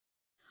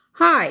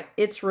Hi,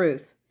 it's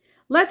Ruth.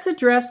 Let's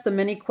address the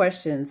many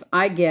questions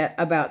I get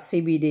about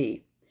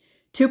CBD.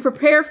 To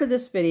prepare for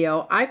this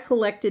video, I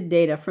collected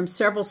data from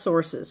several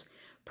sources,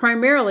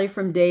 primarily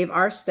from Dave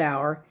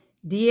Arstour,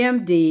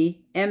 DMD,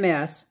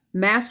 MS,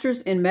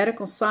 Masters in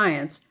Medical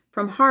Science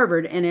from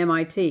Harvard and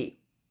MIT.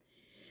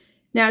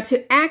 Now,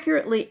 to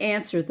accurately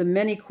answer the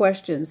many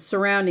questions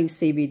surrounding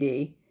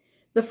CBD,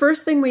 the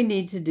first thing we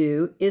need to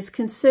do is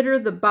consider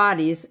the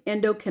body's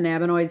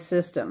endocannabinoid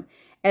system,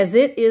 as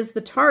it is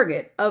the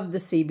target of the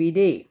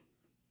CBD.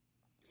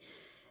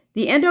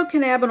 The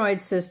endocannabinoid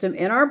system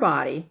in our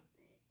body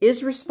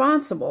is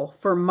responsible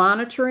for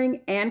monitoring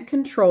and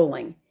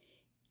controlling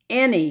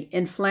any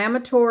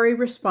inflammatory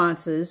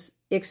responses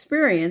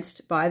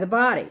experienced by the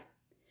body.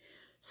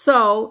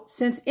 So,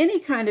 since any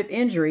kind of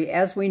injury,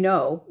 as we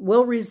know,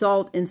 will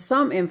result in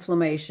some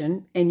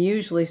inflammation and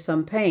usually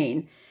some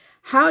pain,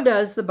 how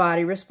does the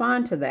body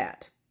respond to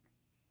that?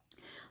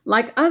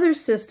 Like other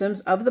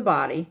systems of the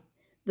body,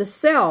 the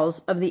cells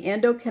of the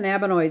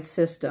endocannabinoid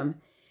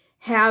system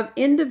have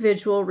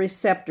individual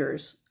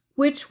receptors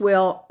which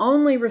will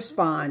only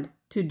respond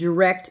to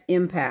direct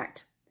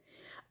impact.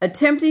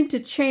 Attempting to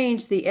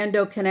change the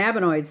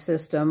endocannabinoid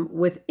system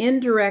with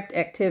indirect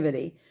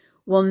activity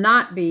will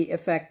not be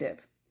effective.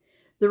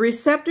 The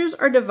receptors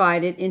are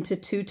divided into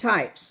two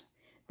types: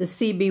 the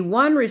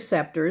CB1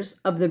 receptors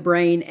of the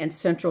brain and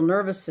central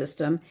nervous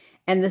system,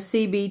 and the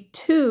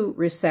CB2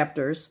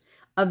 receptors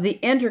of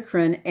the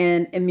endocrine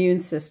and immune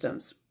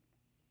systems.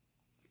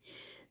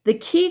 The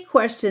key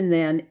question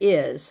then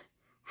is,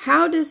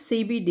 how does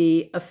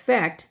CBD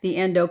affect the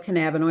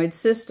endocannabinoid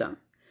system?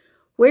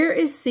 Where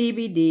is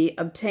CBD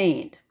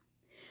obtained?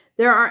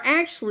 There are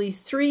actually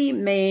three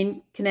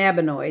main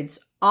cannabinoids,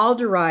 all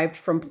derived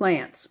from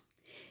plants.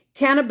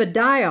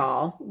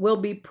 Cannabidiol will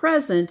be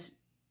present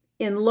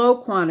in low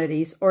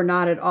quantities or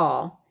not at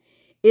all.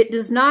 It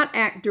does not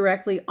act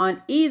directly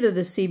on either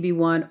the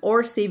CB1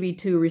 or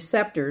CB2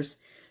 receptors,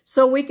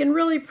 so we can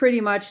really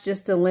pretty much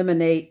just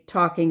eliminate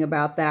talking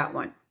about that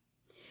one.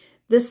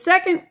 The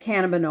second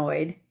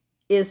cannabinoid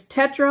is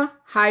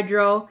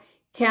tetrahydrocannabinol.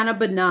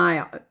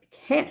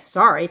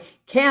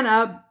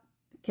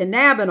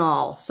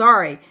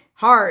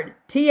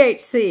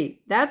 THC.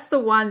 That's the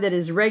one that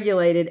is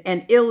regulated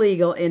and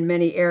illegal in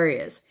many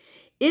areas.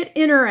 It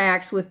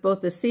interacts with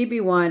both the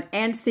CB1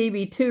 and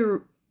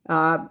CB2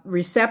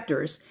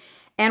 receptors,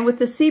 and with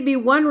the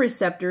CB1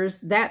 receptors,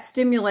 that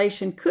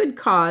stimulation could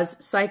cause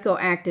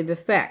psychoactive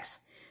effects.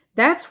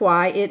 That's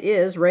why it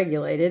is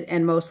regulated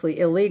and mostly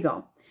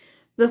illegal.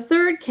 The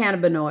third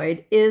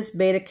cannabinoid is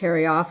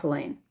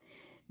beta-caryophyllene.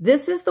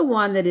 This is the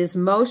one that is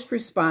most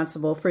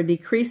responsible for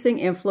decreasing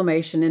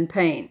inflammation and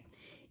pain.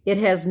 It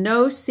has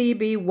no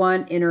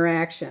CB1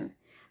 interaction.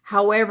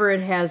 However,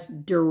 it has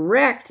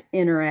direct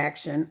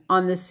interaction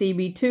on the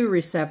CB2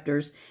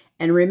 receptors.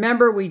 And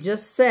remember, we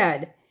just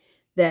said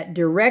that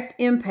direct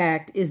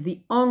impact is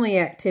the only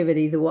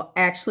activity that will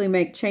actually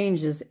make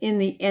changes in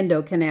the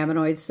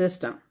endocannabinoid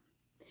system.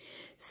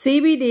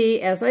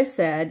 CBD, as I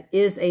said,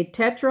 is a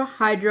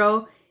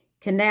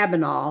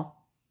tetrahydrocannabinol.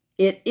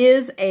 It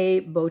is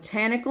a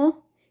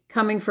botanical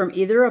coming from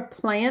either a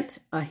plant,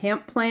 a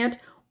hemp plant,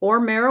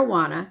 or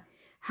marijuana.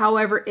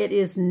 However, it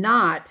is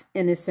not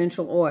an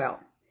essential oil.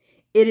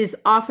 It is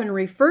often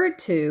referred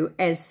to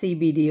as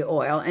CBD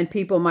oil, and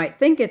people might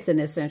think it's an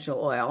essential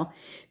oil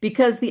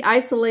because the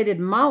isolated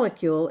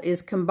molecule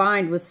is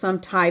combined with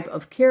some type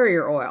of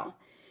carrier oil.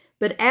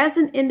 But as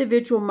an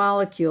individual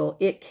molecule,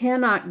 it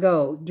cannot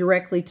go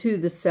directly to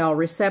the cell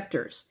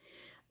receptors.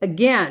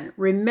 Again,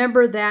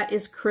 remember that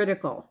is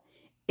critical.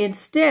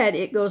 Instead,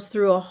 it goes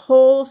through a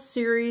whole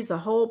series, a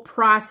whole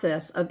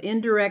process of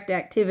indirect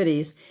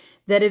activities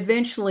that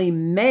eventually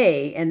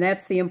may, and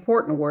that's the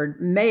important word,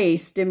 may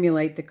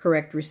stimulate the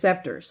correct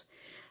receptors.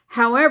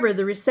 However,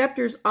 the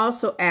receptors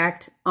also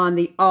act on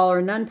the all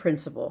or none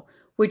principle,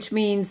 which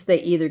means they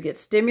either get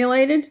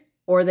stimulated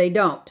or they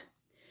don't.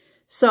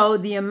 So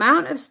the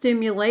amount of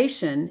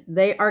stimulation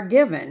they are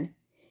given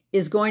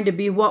is going to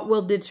be what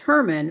will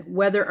determine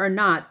whether or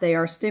not they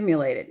are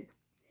stimulated.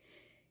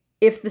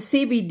 If the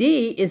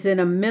CBD is in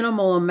a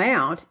minimal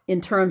amount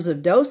in terms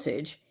of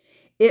dosage,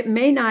 it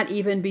may not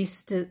even be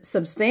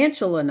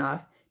substantial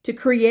enough to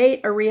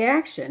create a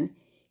reaction,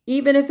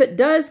 even if it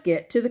does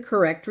get to the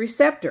correct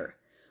receptor,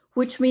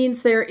 which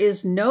means there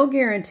is no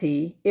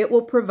guarantee it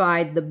will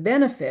provide the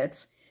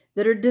benefits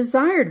that are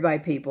desired by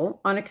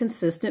people on a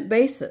consistent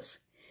basis.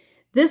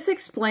 This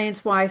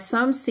explains why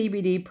some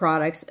CBD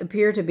products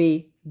appear to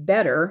be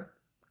better,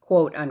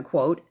 quote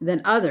unquote,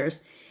 than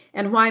others,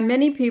 and why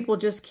many people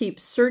just keep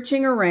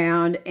searching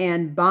around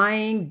and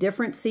buying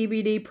different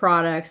CBD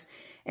products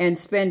and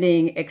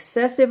spending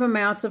excessive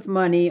amounts of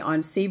money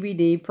on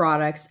CBD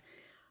products,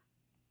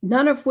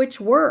 none of which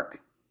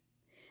work.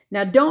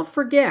 Now, don't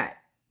forget,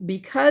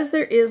 because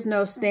there is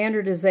no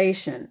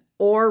standardization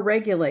or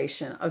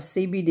regulation of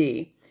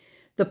CBD,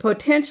 the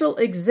potential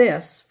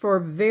exists for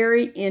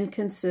very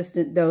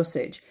inconsistent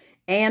dosage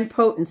and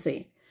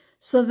potency.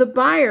 So the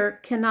buyer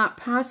cannot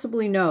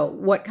possibly know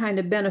what kind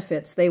of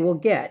benefits they will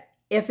get,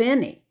 if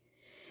any.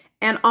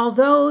 And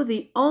although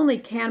the only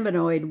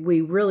cannabinoid we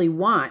really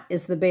want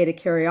is the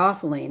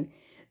beta-caryophyllene,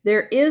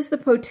 there is the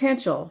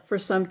potential for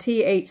some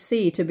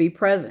THC to be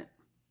present.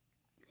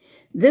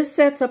 This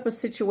sets up a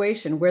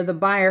situation where the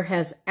buyer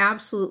has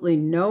absolutely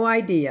no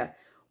idea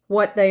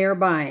what they are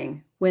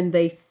buying when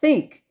they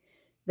think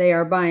they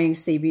are buying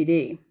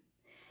CBD.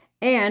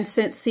 And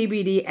since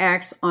CBD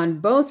acts on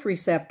both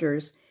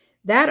receptors,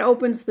 that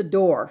opens the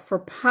door for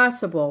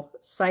possible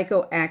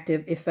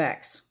psychoactive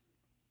effects.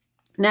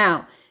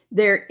 Now,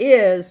 there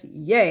is,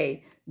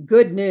 yay,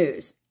 good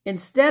news.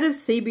 Instead of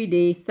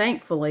CBD,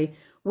 thankfully,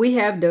 we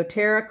have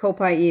doTerra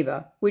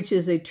Copaiba, which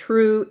is a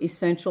true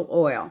essential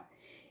oil.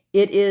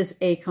 It is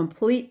a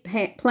complete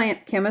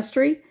plant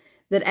chemistry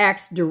that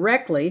acts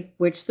directly,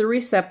 which the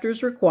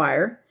receptors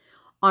require,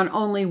 on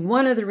only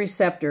one of the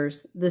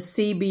receptors, the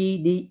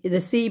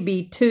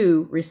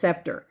CB2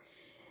 receptor.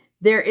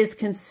 There is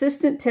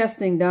consistent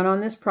testing done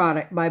on this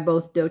product by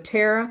both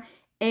doTerra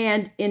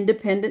and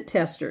independent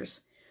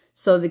testers.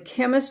 So the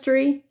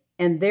chemistry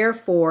and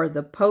therefore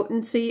the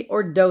potency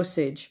or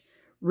dosage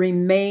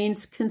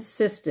remains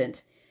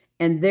consistent,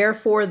 and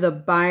therefore the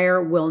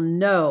buyer will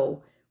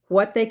know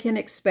what they can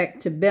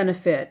expect to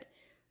benefit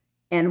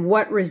and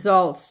what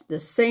results, the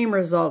same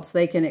results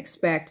they can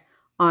expect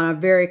on a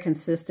very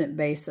consistent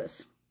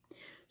basis.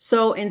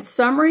 So in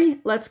summary,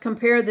 let's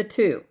compare the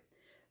two.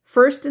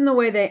 First in the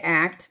way they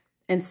act,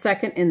 and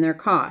second in their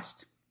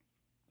cost.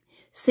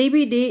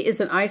 CBD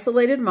is an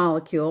isolated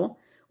molecule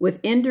with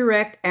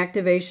indirect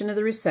activation of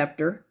the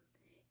receptor,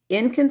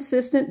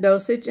 inconsistent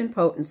dosage and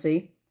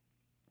potency,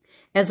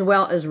 as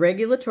well as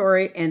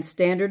regulatory and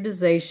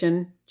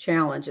standardization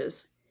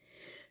challenges.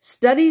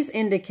 Studies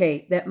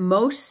indicate that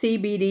most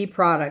CBD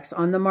products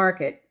on the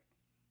market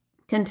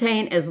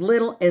contain as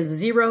little as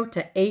 0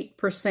 to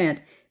 8%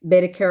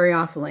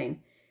 beta-caryophyllene,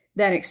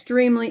 that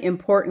extremely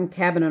important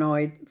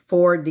cannabinoid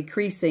for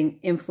decreasing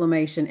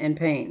inflammation and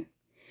pain.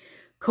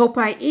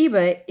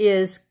 Copaiba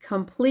is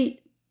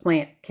complete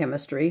plant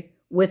chemistry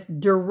with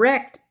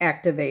direct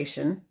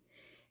activation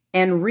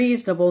and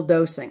reasonable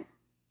dosing.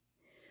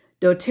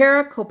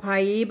 doTerra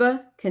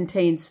Copaiba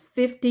contains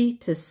 50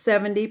 to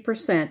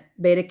 70%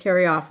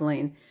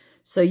 beta-caryophyllene,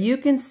 so you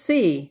can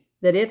see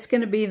that it's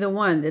going to be the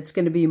one that's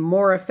going to be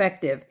more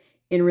effective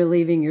in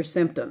relieving your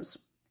symptoms.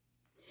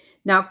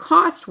 Now,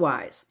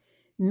 cost-wise,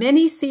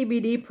 many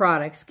CBD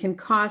products can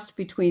cost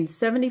between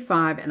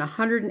 $75 and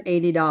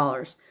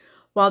 $180,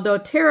 while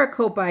doTerra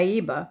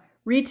Copaiba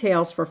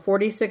retails for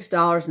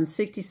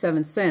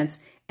 $46.67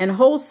 and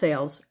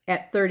wholesales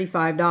at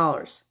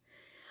 $35.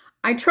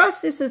 I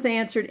trust this has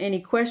answered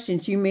any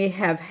questions you may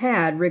have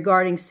had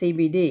regarding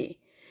CBD.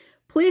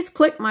 Please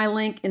click my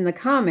link in the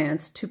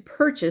comments to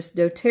purchase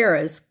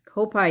doTerra's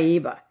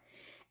Copaiba.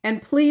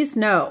 And please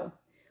know,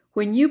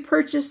 when you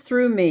purchase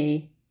through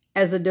me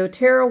as a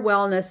doTerra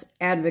wellness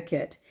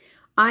advocate,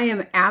 I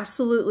am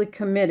absolutely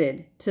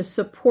committed to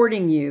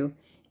supporting you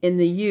in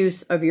the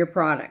use of your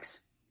products.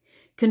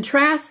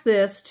 Contrast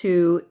this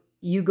to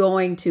you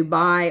going to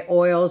buy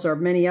oils or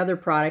many other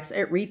products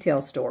at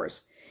retail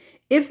stores.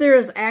 If there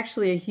is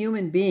actually a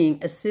human being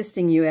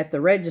assisting you at the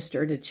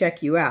register to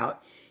check you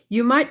out,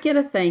 you might get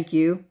a thank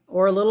you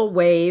or a little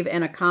wave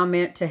and a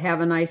comment to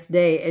have a nice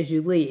day as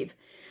you leave.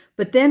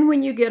 But then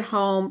when you get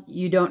home,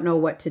 you don't know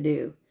what to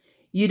do.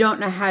 You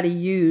don't know how to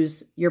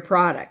use your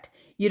product.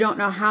 You don't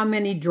know how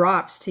many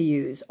drops to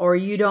use, or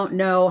you don't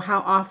know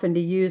how often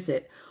to use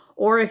it.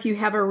 Or if you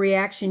have a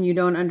reaction you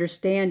don't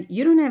understand,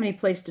 you don't have any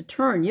place to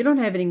turn. You don't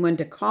have anyone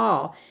to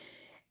call.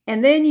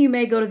 And then you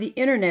may go to the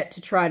internet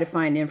to try to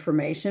find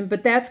information,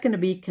 but that's going to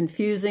be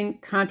confusing,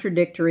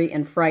 contradictory,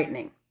 and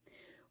frightening.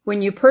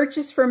 When you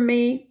purchase from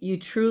me, you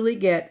truly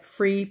get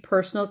free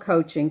personal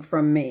coaching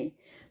from me.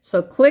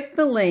 So click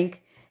the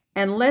link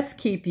and let's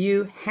keep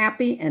you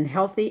happy and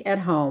healthy at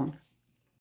home.